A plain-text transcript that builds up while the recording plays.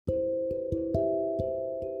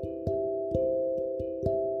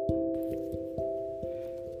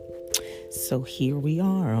So here we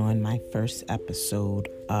are on my first episode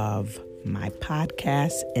of my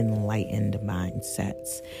podcast, Enlightened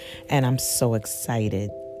Mindsets. And I'm so excited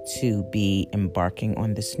to be embarking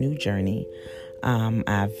on this new journey.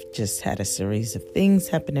 I've just had a series of things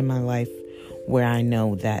happen in my life where I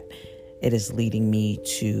know that it is leading me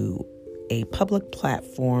to a public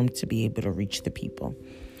platform to be able to reach the people.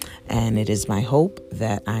 And it is my hope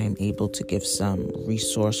that I am able to give some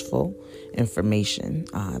resourceful information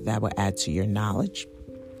that will add to your knowledge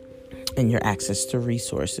and your access to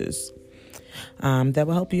resources that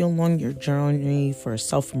will help you along your journey for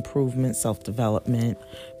self-improvement, self-development,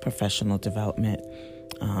 professional development,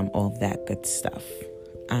 all that good stuff.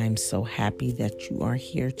 I'm so happy that you are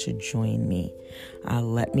here to join me.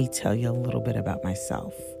 Let me tell you a little bit about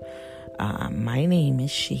myself. My name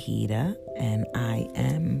is Shahida, and I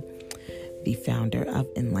am the founder of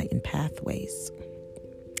Enlightened Pathways.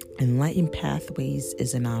 Enlightened Pathways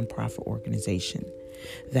is a nonprofit organization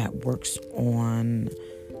that works on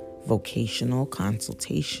vocational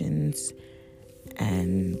consultations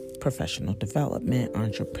and professional development,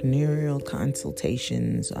 entrepreneurial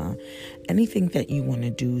consultations, anything that you want to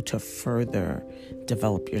do to further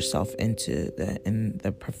develop yourself in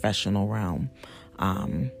the professional realm.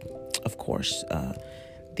 Of course,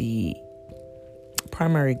 the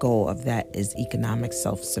primary goal of that is economic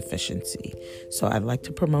self-sufficiency. So I'd like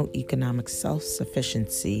to promote economic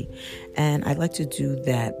self-sufficiency, and I'd like to do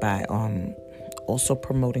that by also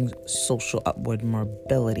promoting social upward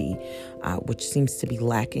mobility, which seems to be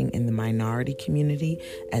lacking in the minority community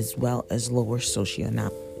as well as lower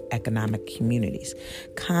socioeconomic communities.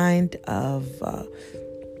 Kind of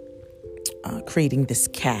creating this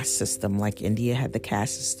caste system, like India had the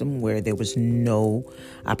caste system where there was no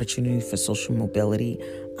opportunity for social mobility.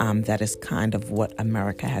 That is kind of what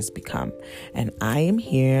America has become. And I am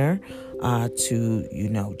here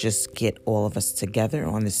to, just get all of us together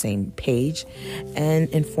on the same page and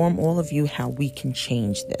inform all of you how we can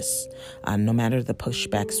change this. No matter the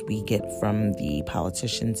pushbacks we get from the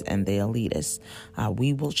politicians and the elitists,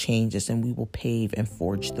 we will change this and we will pave and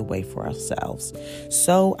forge the way for ourselves.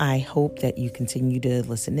 So I hope that you continue to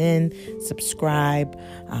listen in, subscribe,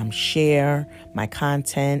 share my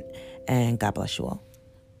content, and God bless you all.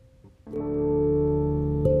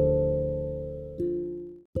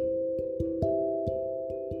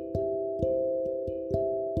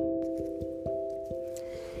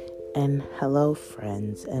 And hello,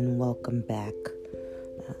 friends, and welcome back.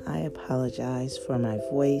 I apologize for my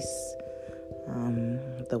voice.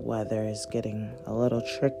 The weather is getting a little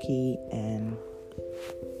tricky, and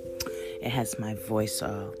it has my voice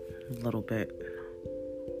a little bit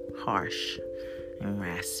harsh and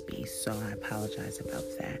raspy, so I apologize about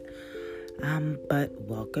that. But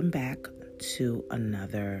welcome back to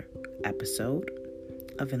another episode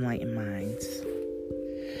of Enlightened Minds.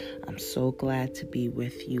 I'm so glad to be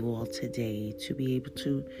with you all today, to be able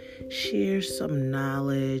to share some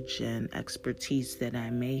knowledge and expertise that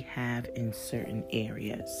I may have in certain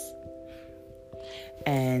areas.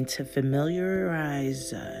 And to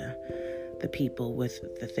familiarize the people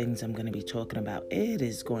with the things I'm going to be talking about, it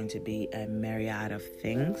is going to be a myriad of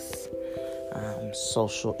things,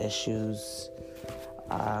 social issues,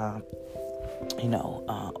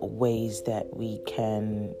 ways that we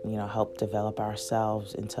can, help develop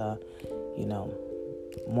ourselves into,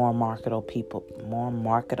 more marketable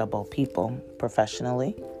people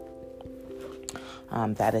professionally.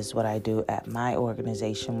 That is what I do at my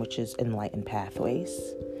organization, which is Enlightened Pathways.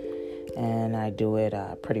 And I do it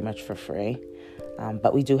pretty much for free.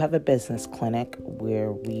 But we do have a business clinic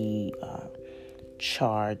where we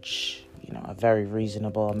charge, a very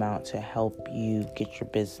reasonable amount to help you get your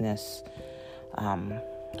business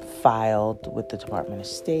filed with the Department of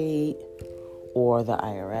State or the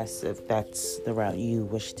IRS, if that's the route you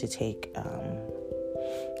wish to take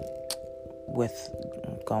with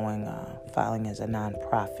filing as a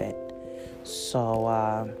nonprofit.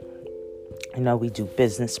 So, we do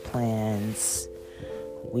business plans,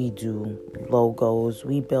 we do logos,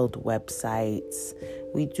 we build websites,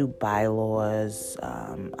 we do bylaws,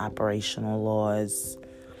 operational laws.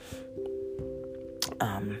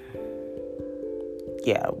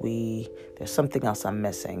 There's something else I'm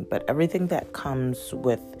missing, but everything that comes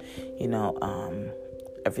with,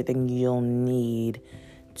 everything you'll need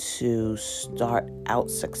to start out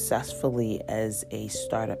successfully as a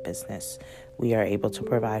startup business, we are able to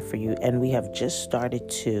provide for you. And we have just started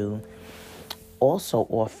to also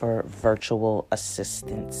offer virtual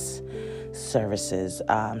assistance services.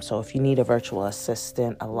 So if you need a virtual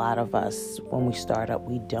assistant, a lot of us, when we start up,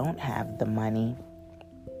 we don't have the money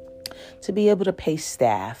to be able to pay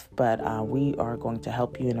staff, but we are going to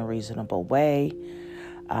help you in a reasonable way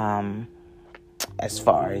as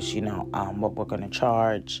far as, what we're going to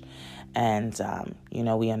charge. And,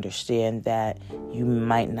 we understand that you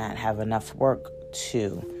might not have enough work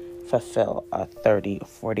to fulfill a 30 or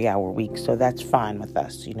 40 hour week. So that's fine with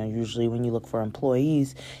us. Usually when you look for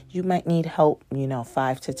employees, you might need help,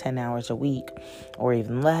 5 to 10 hours a week or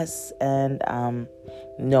even less. And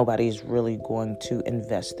nobody's really going to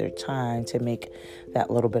invest their time to make that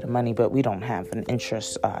little bit of money. But we don't have an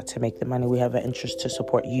interest to make the money. We have an interest to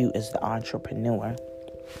support you as the entrepreneur.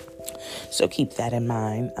 So keep that in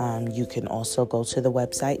mind. You can also go to the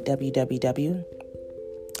website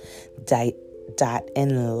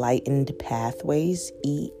www.enlightenedpathways,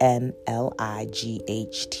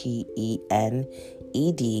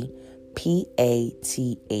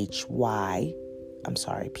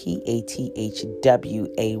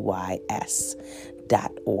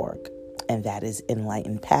 pathways.org. And that is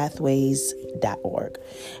enlightenedpathways.org.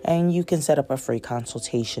 And you can set up a free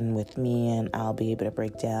consultation with me, and I'll be able to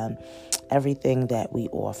break down everything that we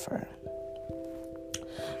offer.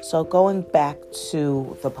 So going back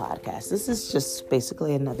to the podcast, this is just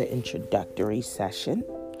basically another introductory session.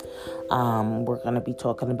 We're going to be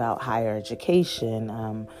talking about higher education.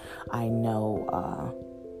 I know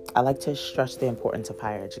I like to stress the importance of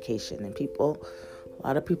higher education, and a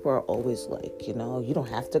lot of people are always like, you don't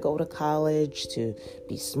have to go to college to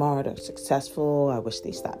be smart or successful. I wish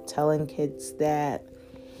they stopped telling kids that.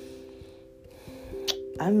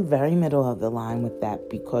 I'm very middle of the line with that,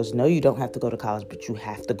 because no, you don't have to go to college, but you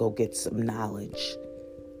have to go get some knowledge.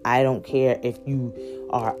 I don't care if you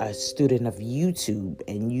are a student of YouTube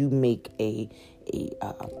and you make a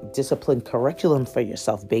disciplined curriculum for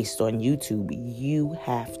yourself based on YouTube. You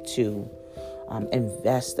have to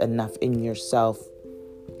invest enough in yourself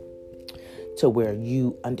to where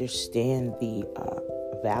you understand the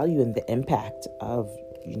value and the impact of,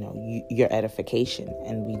 your edification.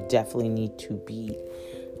 And we definitely need to be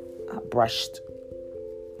brushed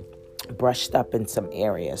up in some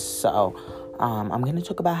areas. So I'm going to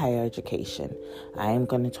talk about higher education. I am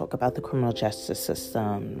going to talk about the criminal justice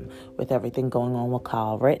system with everything going on with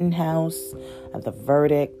Kyle Rittenhouse, the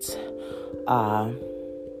verdict. The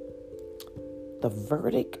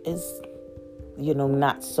verdict is,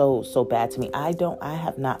 not so bad to me. I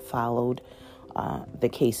have not followed the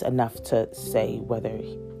case enough to say whether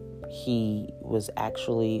he was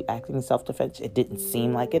actually acting in self-defense. It didn't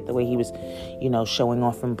seem like it, the way he was, showing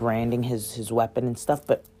off and branding his weapon and stuff.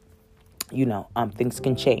 But, things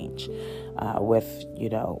can change with,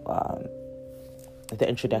 the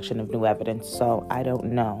introduction of new evidence. So I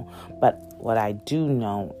don't know. But what I do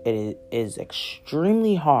know, it is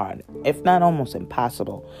extremely hard, if not almost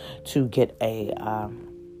impossible, to get a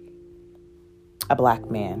black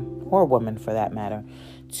man, or a woman for that matter,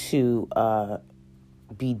 to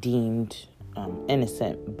be deemed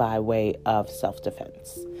innocent by way of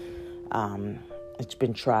self-defense. It's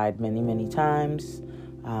been tried many, many times.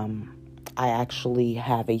 I actually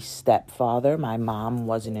have a stepfather. My mom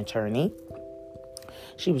was an attorney.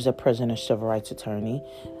 She was a prisoner civil rights attorney.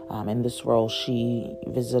 In this role, she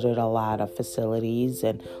visited a lot of facilities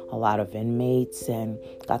and a lot of inmates and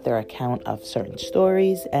got their account of certain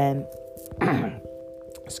stories. And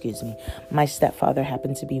excuse me, my stepfather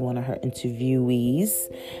happened to be one of her interviewees,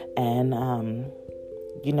 and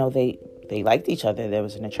they liked each other. There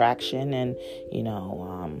was an attraction, and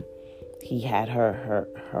he had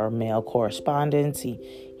her mail correspondence. He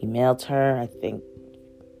mailed her, I think,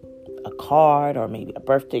 a card or maybe a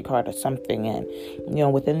birthday card or something, and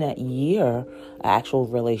within that year, an actual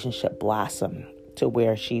relationship blossomed to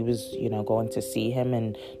where she was, going to see him,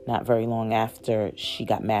 and not very long after, she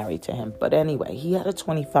got married to him. But anyway, he had a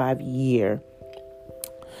 25-year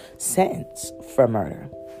sentence for murder.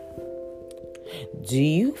 Do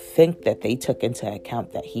you think that they took into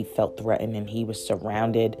account that he felt threatened and he was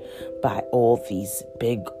surrounded by all these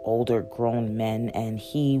big, older, grown men, and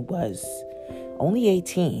he was only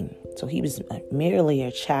 18, so he was merely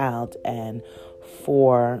a child, and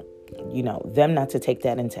for them not to take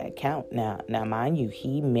that into account. Now, mind you,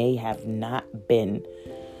 he may have not been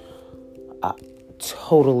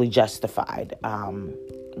totally justified. I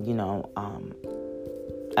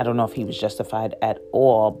don't know if he was justified at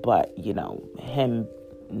all, but, him,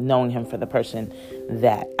 knowing him for the person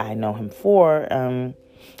that I know him for, I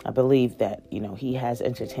believe that, he has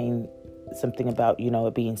entertained something about,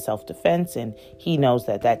 it being self-defense, and he knows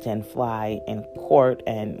that didn't fly in court,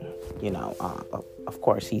 and, of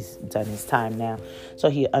course, he's done his time now, so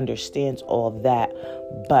he understands all that.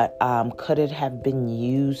 But could it have been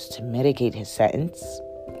used to mitigate his sentence?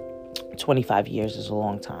 25 years is a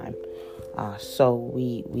long time. So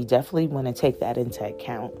we definitely want to take that into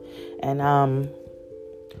account. And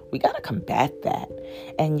we got to combat that.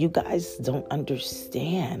 And you guys don't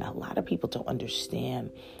understand. A lot of people don't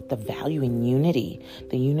understand the value in unity.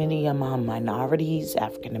 The unity among minorities,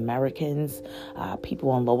 African Americans, people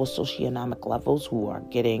on lower socioeconomic levels who are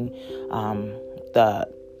getting the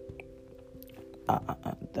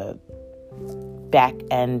back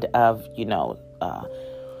end of,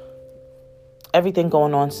 everything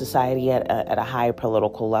going on in society at a higher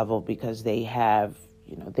political level, because they have,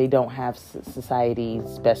 they don't have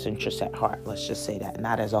society's best interests at heart. Let's just say that,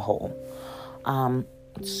 not as a whole.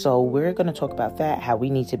 So we're going to talk about that, how we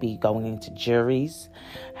need to be going into juries,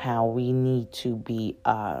 how we need to be,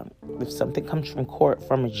 if something comes from court,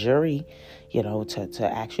 from a jury, to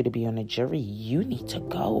actually be on a jury, you need to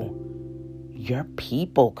go. Your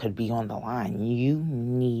people could be on the line. You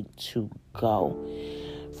need to go.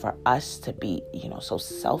 For us to be, so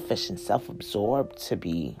selfish and self-absorbed, to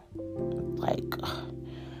be like,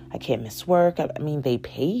 I can't miss work. I mean, they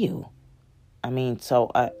pay you.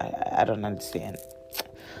 So I don't understand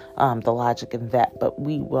the logic in that, but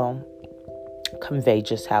we will convey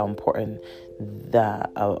just how important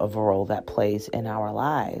of a role that plays in our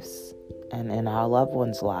lives and in our loved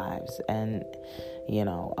ones' lives, and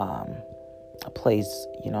plays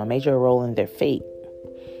a major role in their fate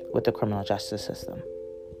with the criminal justice system.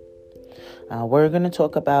 We're going to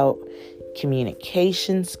talk about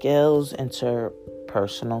communication skills,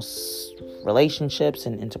 interpersonal relationships,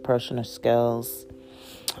 and interpersonal skills.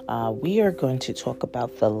 We are going to talk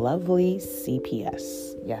about the lovely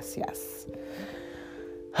CPS. Yes.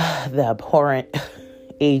 The abhorrent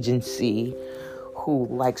agency who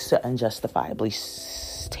likes to unjustifiably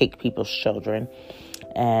take people's children.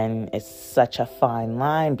 And it's such a fine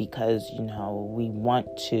line because, we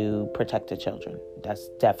want to protect the children. That's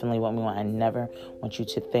definitely what we want. I never want you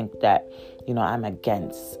to think that, I'm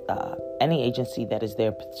against any agency that is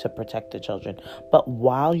there to protect the children. But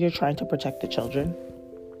while you're trying to protect the children,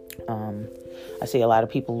 I see a lot of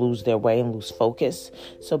people lose their way and lose focus.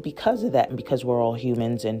 So because of that, and because we're all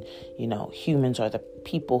humans, and, humans are the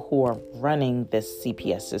people who are running this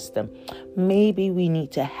CPS system, maybe we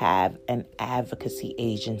need to have an advocacy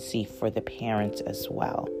agency for the parents as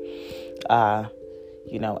well.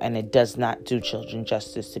 And it does not do children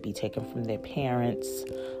justice to be taken from their parents.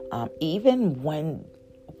 Even when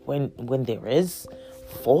there is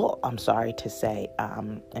fault, I'm sorry to say,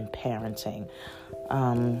 in parenting,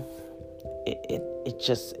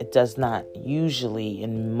 it does not usually,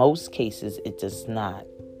 in most cases, it does not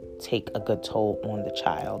take a good toll on the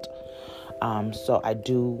child. So I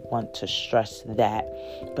do want to stress that,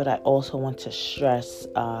 but I also want to stress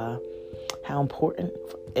how important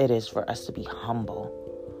it is for us to be humble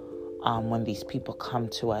when these people come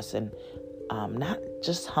to us, and not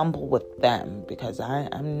just humble with them, because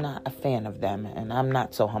I'm not a fan of them, and I'm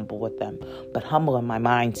not so humble with them, but humble in my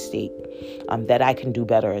mind state, that I can do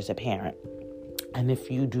better as a parent. And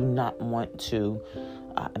if you do not want to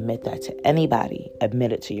admit that to anybody,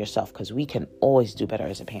 admit it to yourself, because we can always do better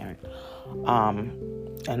as a parent.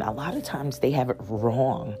 And a lot of times they have it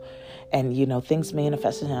wrong. And, things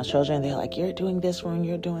manifest in our children. They're like, you're doing this wrong,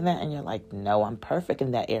 you're doing that. And you're like, no, I'm perfect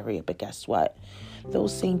in that area. But guess what?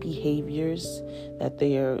 Those same behaviors that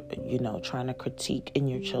they're, trying to critique in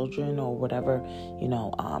your children, or whatever,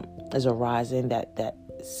 is arising that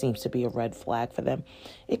seems to be a red flag for them,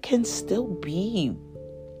 it can still be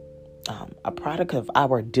a product of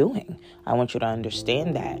our doing. I want you to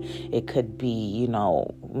understand that. It could be,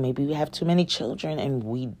 maybe we have too many children and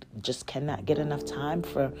we just cannot get enough time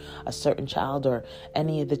for a certain child or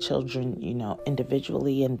any of the children,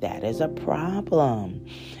 individually, and that is a problem.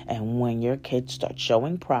 And when your kids start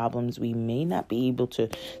showing problems, we may not be able to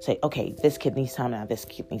say, okay, this kid needs time now, this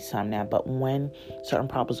kid needs time now. But when certain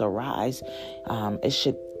problems arise, it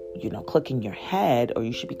should click in your head, or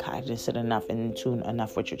you should be cognizant enough and in tune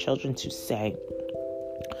enough with your children to say,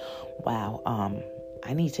 wow,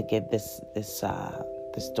 I need to give this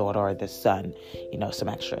daughter or this son, some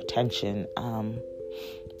extra attention,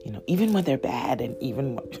 even when they're bad, and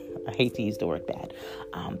even I hate to use the word bad,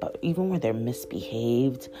 but even when they're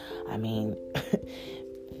misbehaved.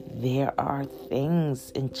 There are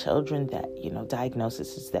things in children that,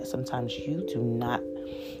 diagnoses that sometimes you do not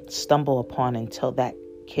stumble upon until that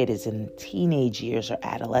kid is in teenage years or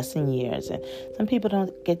adolescent years. And some people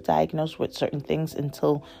don't get diagnosed with certain things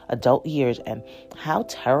until adult years. And how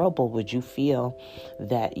terrible would you feel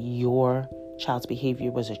that your child's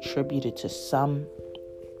behavior was attributed to some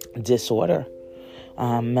disorder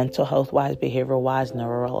mental health wise, behavioral wise,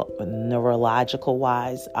 neurological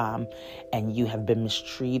wise, and you have been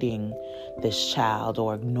mistreating this child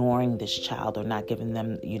or ignoring this child or not giving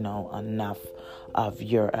them, enough of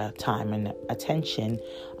your time and attention,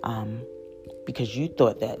 because you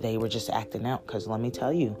thought that they were just acting out. Because let me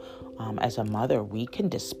tell you, as a mother, we can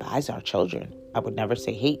despise our children. I would never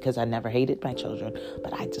say hate, because I never hated my children,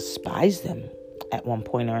 but I despised them at one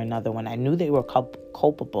point or another when I knew they were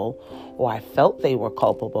culpable, or I felt they were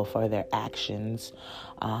culpable for their actions,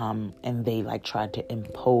 and they tried to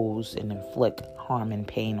impose and inflict harm and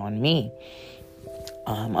pain on me.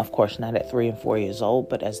 Of course, not at 3 and 4 years old,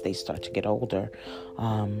 but as they start to get older,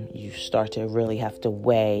 you start to really have to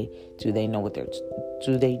weigh: do they know what they're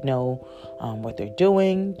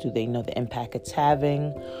doing? Do they know the impact it's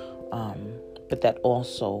having? But that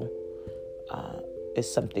also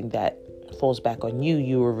is something that falls back on you.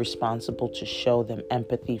 You were responsible to show them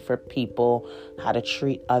empathy for people, how to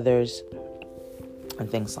treat others, and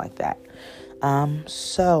things like that.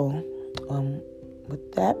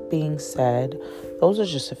 With that being said, those are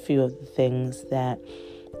just a few of the things that,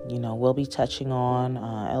 we'll be touching on.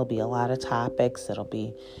 It'll be a lot of topics. It'll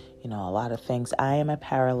be, a lot of things. I am a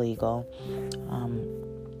paralegal.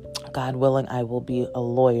 God willing, I will be a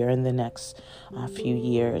lawyer in the next few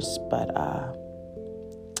years, but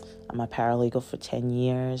I'm a paralegal for 10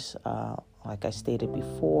 years. Like I stated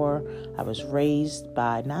before, I was raised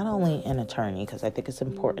by not only an attorney, because I think it's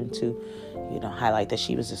important to, highlight that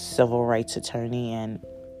she was a civil rights attorney, and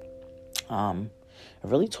it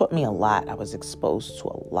really taught me a lot. I was exposed to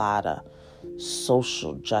a lot of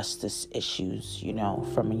social justice issues,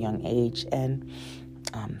 from a young age, and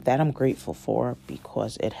that I'm grateful for,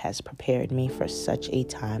 because it has prepared me for such a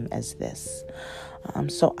time as this.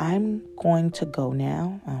 So I'm going to go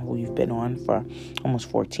now. We've been on for almost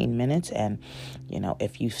 14 minutes. And,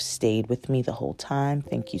 if you've stayed with me the whole time,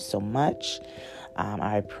 thank you so much.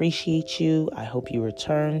 I appreciate you. I hope you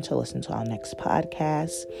return to listen to our next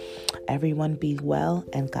podcast. Everyone be well,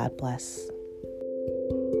 and God bless.